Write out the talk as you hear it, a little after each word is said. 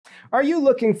Are you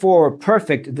looking for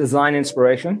perfect design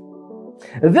inspiration?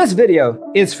 This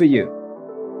video is for you.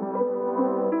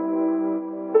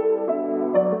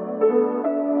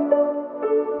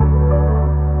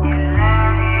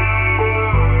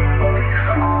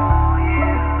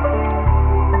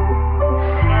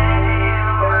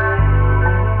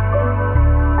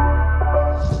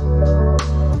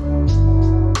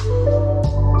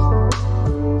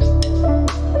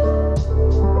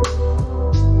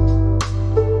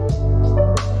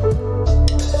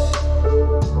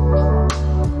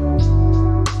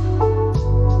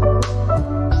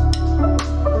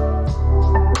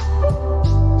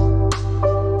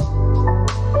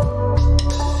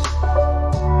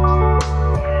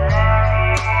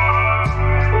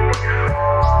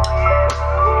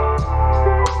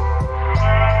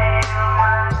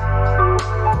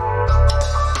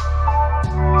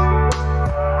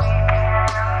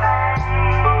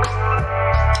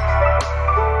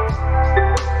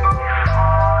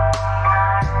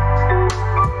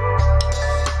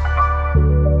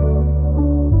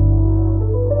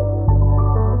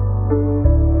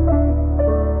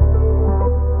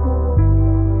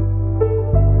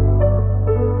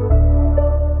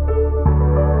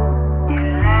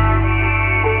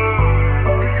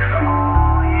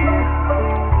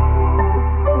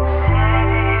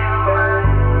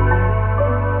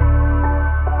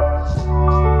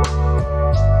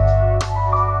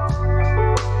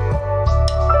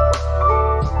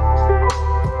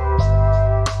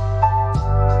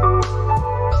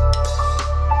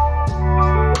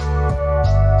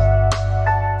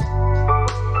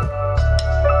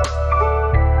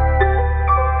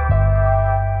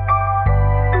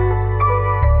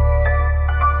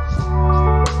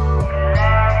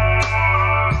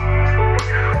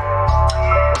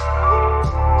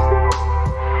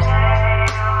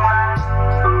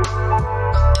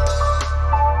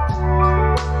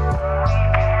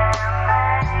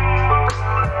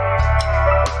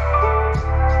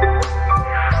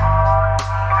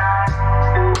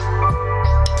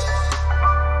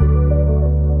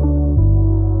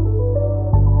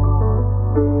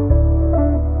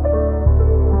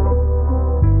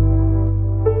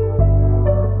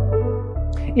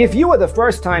 If you are the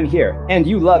first time here and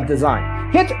you love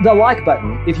design, hit the like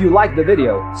button if you like the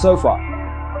video so far.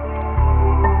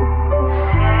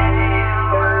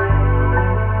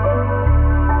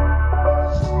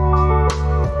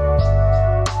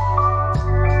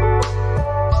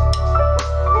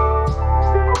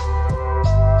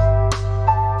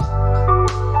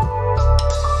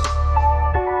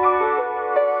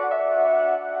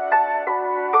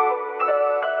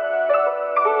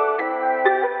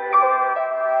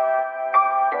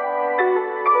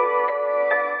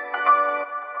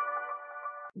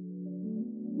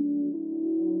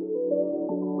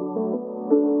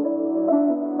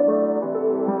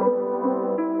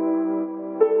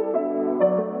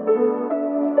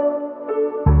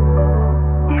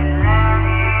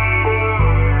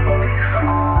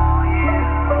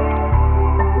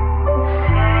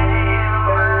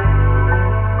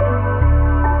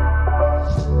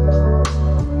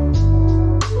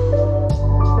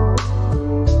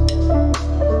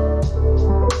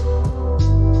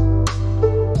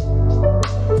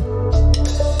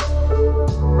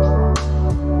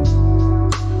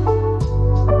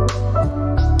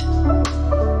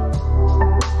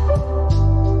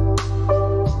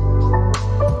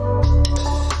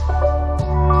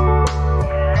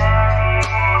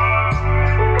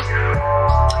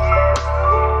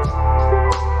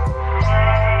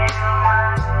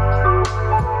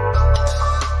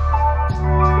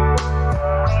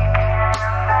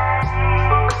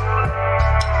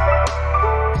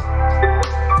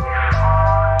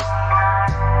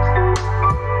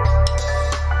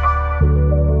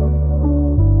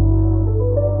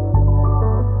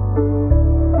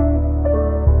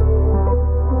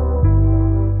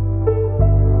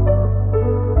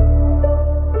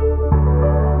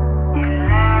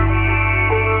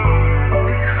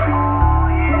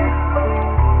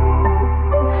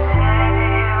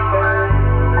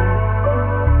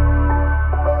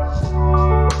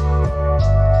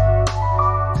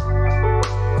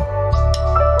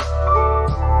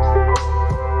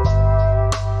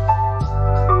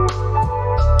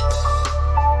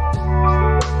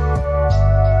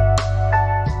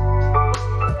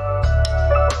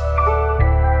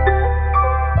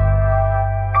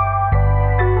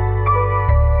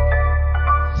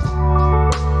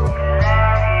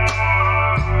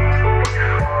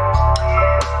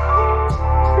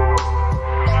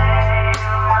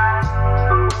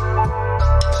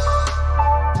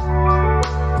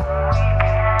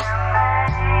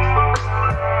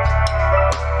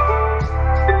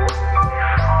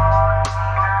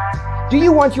 Do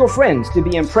you want your friends to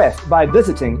be impressed by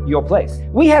visiting your place?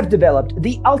 We have developed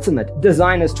the ultimate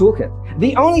designer's toolkit.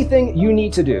 The only thing you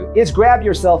need to do is grab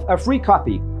yourself a free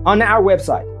copy on our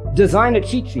website,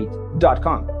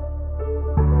 designercheatsheet.com.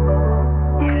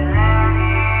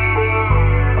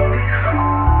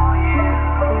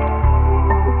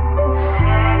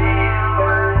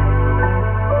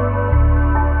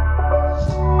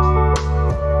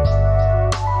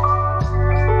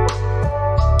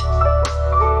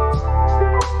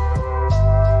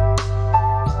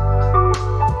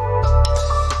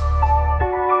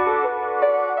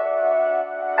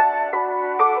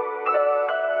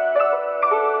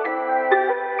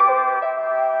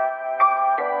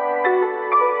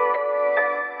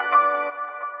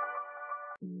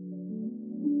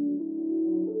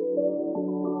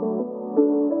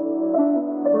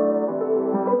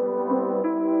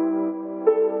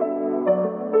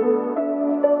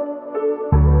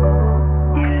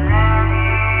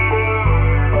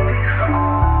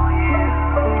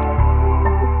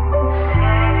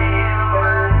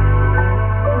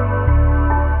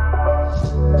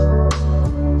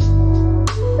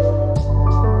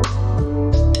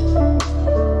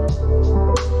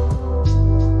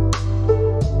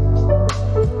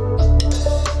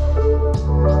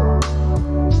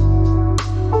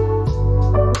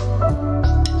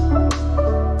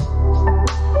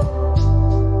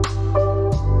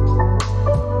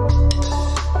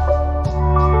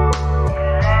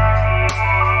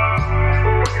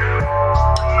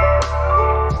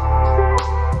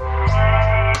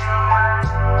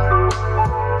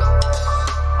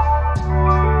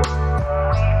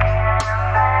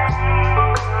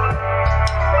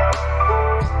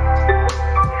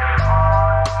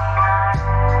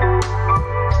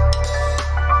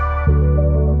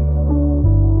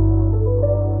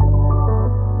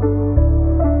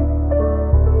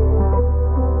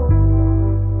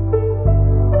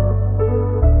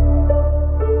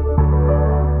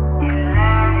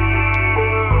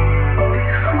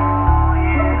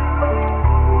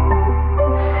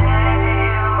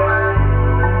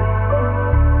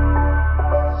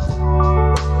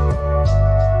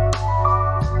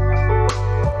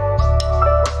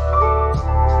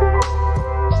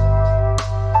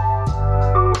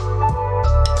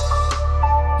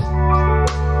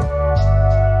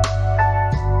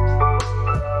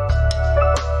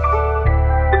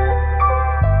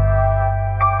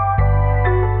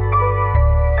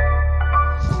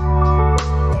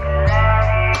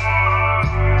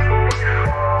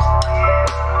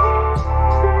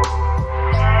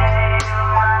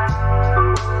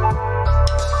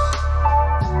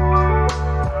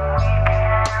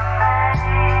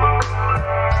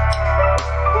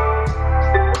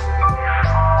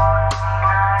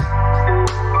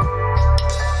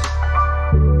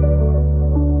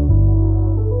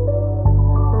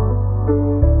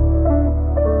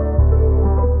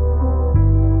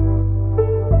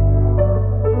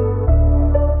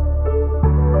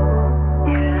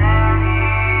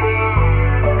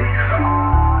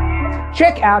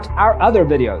 Check out our other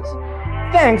videos.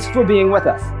 Thanks for being with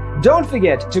us. Don't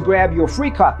forget to grab your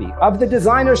free copy of the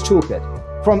Designer's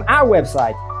Toolkit from our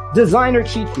website,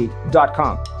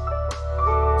 designercheatsheet.com.